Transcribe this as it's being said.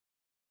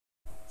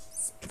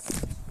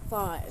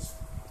5,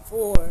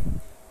 4,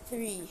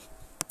 3,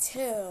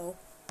 2,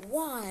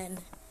 1. Ding,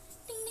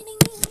 ding, ding,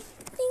 ding.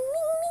 Ding,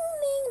 ding,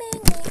 ding,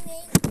 ding, ding, ding,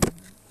 ding.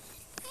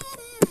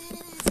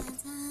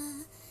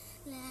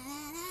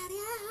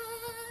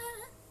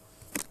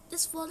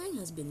 This following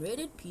has been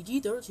rated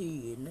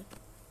PG-13.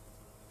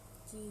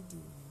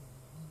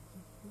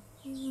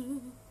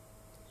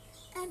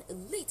 An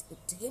elite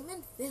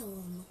entertainment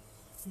film.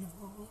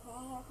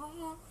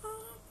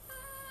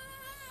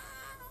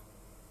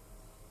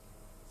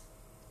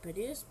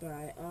 Produced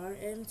by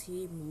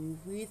RMT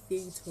Movie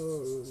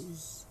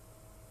Theaters.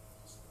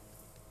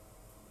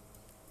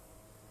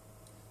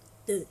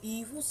 The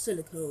Evil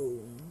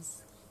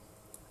Silicones.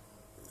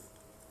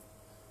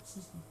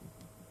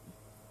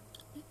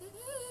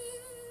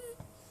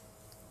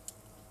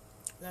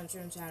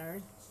 Lunchroom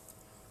chatter.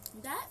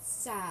 That's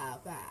so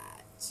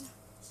bad.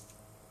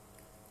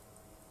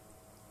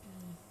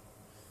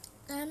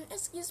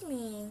 Excuse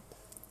me.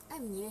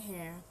 I'm new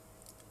here.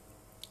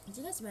 Do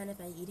you guys mind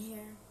if I eat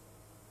here?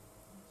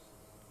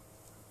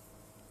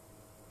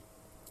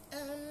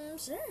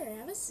 Sure,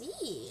 have a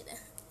seat.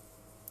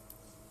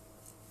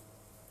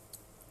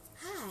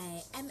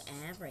 Hi, I'm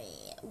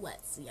Avery.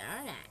 What's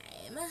your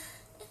name?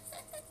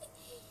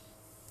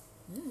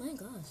 Oh my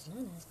gosh, no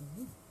one asking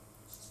me.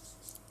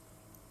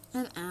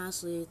 I'm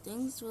Ashley.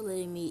 Thanks for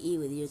letting me eat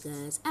with you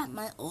guys. At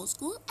my old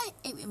school, I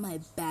ate with my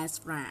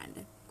best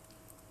friend.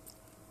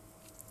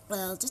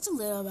 Well, just a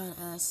little about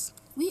us.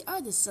 We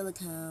are the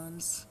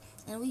Silicones,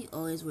 and we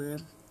always wear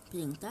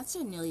pink. That's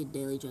our nearly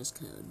daily dress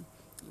code.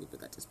 I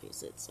forgot to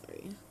space it,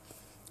 sorry.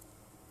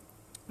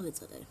 Oh,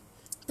 it's okay.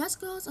 Dutch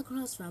girls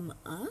across from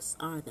us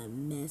are the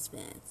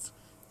Misfits.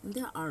 And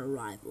they're our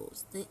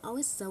rivals. They're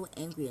always so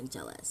angry and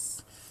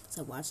jealous.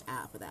 So watch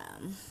out for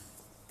them.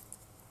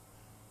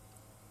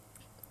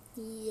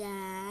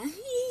 Yeah.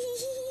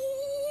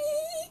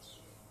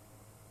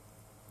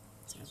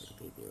 Sorry for the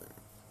creepy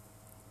laugh.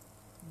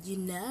 You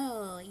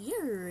know,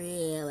 you're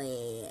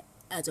really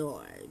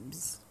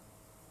adorbs.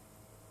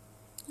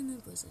 And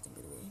then voice acting,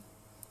 by the way.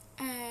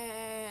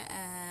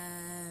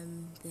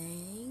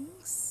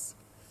 Thanks.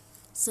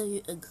 So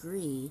you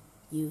agree,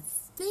 you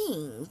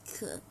think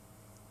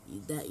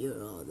that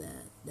you're all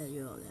that.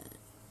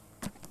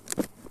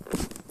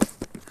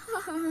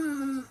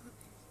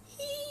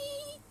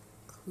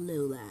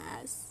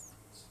 Clueless.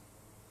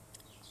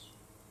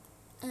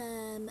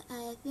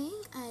 I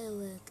think I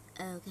look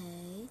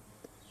okay.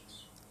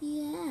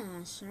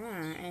 Yeah,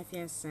 sure, if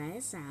you say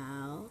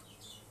so.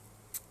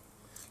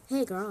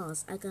 Hey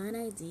girls, I got an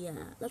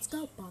idea. Let's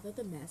go bother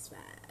the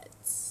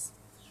Misfits.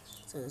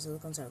 So the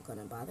Silicones are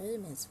gonna bother the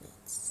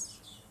Misfits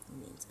in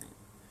the meantime.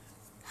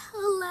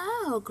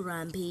 Hello,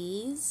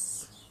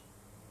 Grumpies.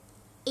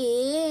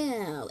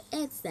 Ew,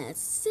 it's the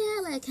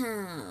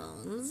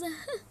Silicones.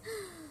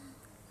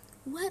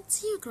 What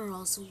do you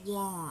girls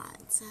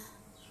want?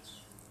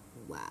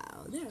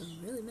 Wow, they're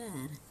really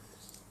mad.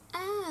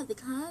 Ah, the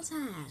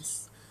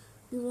contest.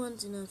 We want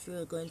to know if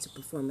you're going to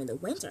perform in the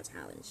Winter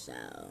Talent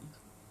Show.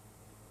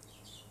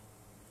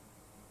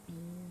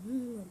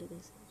 What did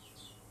they say?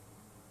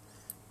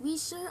 We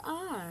sure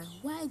are.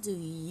 Why do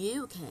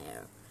you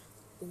care?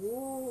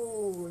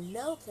 Ooh,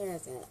 no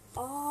cares at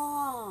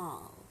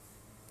all.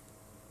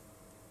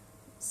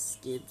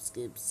 Skip,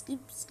 skip,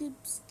 skip, skip,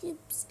 skip,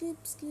 skip,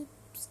 skip,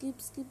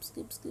 skip, skip,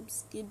 skip, skip,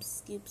 skip,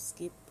 skip,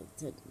 skip of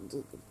technical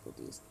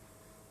difficulties.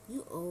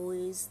 You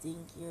always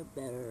think you're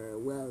better.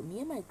 Well, me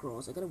and my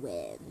girls are gonna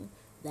win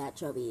that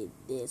trophy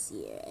this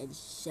year and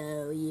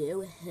show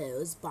you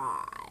who's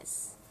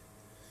boss.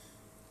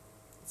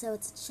 So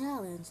it's a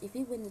challenge. If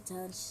you win the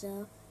talent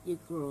show, you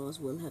girls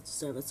will have to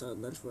serve us our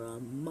lunch for a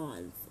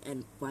month,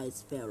 and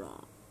vice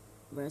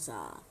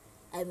versa.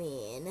 I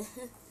mean,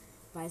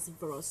 vice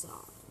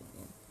versa.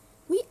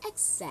 We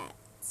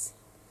accept.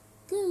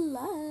 Good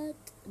luck,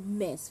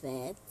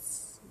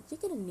 Misfits. You're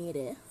gonna need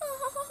it.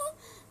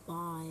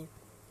 Bye.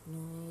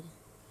 Annoyed.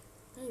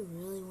 I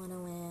really wanna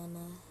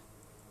win.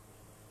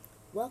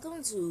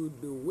 Welcome to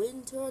the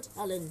Winter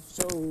Talent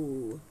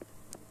Show.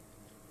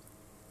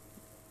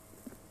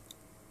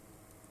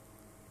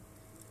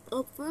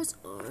 Up first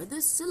are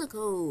the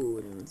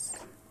Silicones.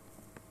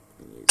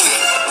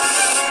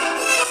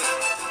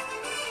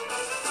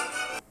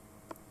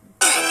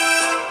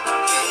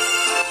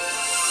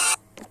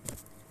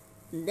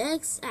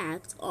 Next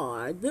act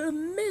are the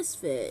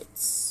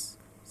Misfits.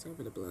 Sorry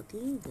for the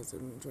blocking, because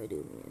I'm going to try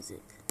doing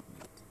music.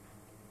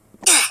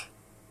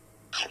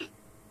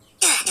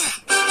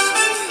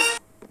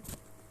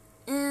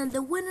 And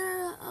the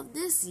winner of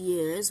this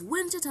year's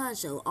Winter Talent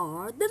Show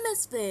are the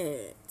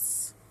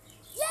Misfits.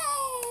 Yay!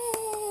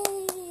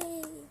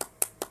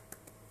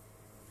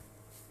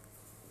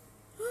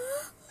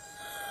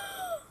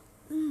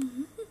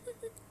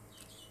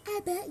 I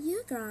bet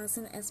you girls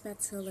didn't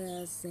expect to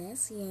lose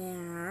this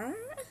year.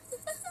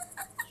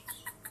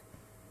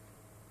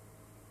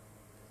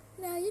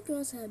 Now you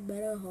girls had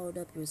better hold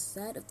up your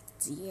side of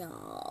the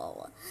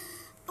deal,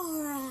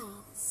 or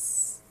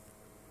else.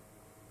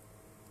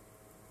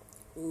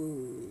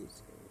 Ooh.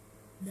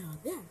 Now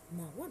there,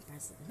 not one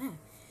person, man.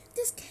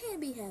 This can't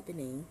be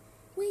happening.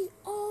 We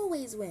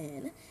always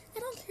win. I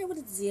don't care what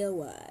the deal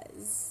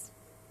was.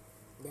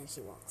 Then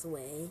she walks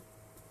away.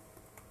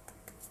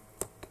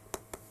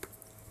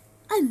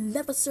 I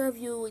never serve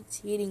you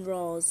cheating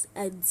girls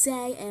a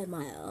day in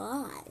my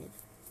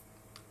life.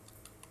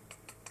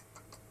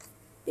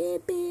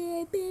 Beep,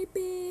 beep, beep,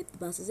 beep. The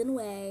bus is in the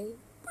way.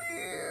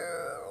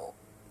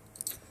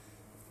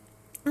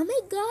 Oh my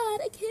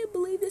god, I can't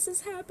believe this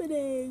is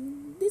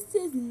happening. This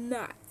is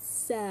not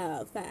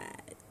so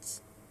fat.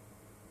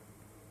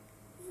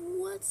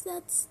 What's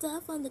that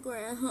stuff on the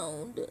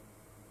ground?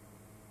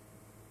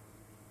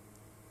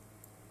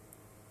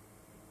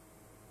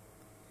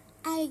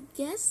 I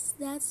guess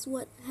that's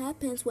what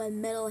happens when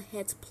metal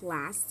hits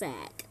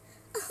plastic.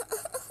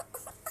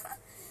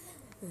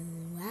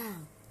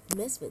 Wow,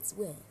 Misfits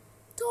win.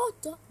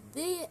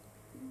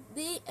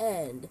 The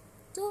end.